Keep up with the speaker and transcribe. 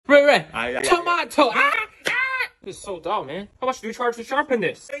Tomato! This is so dull, man. How much do you charge to sharpen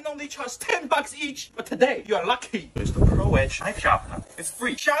this? They normally charge $10 each, but today you are lucky. It's the Pro Edge knife sharpener. It's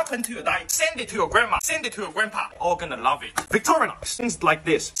free. Sharpen to your knife. Send it to your grandma. Send it to your grandpa. All gonna love it. Victorinox. Things like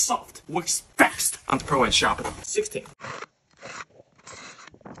this. Soft. Works best on the Pro Edge sharpener. 16.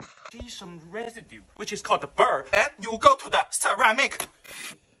 See some residue, which is called the burr, and you go to the ceramic.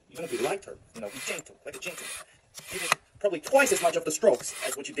 You're gonna be lighter. Be gentle, like a gentle. Give it probably twice as much of the strokes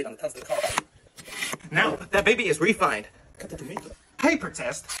as what you did on the tungsten carbide. Now that baby is refined. Cut the tomato. Paper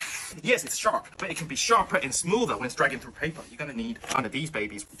test. Yes, it's sharp, but it can be sharper and smoother when striking through paper. You're gonna need under these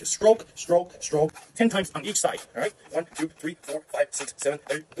babies. Just stroke, stroke, stroke. 10 times on each side. All right. 1, 2, 3, 4, 5, 6, 7,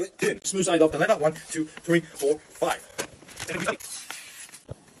 8, 9, 10. Smooth side of the letter. 1, 2, 3, 4, 5. And it'll be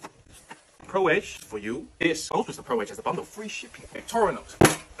Pro Edge for you. This goes with the Pro Edge as a bundle. Free shipping. Victorinox.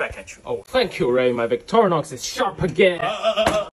 Back at you. Oh, thank you, Ray. My Victorinox is sharp again.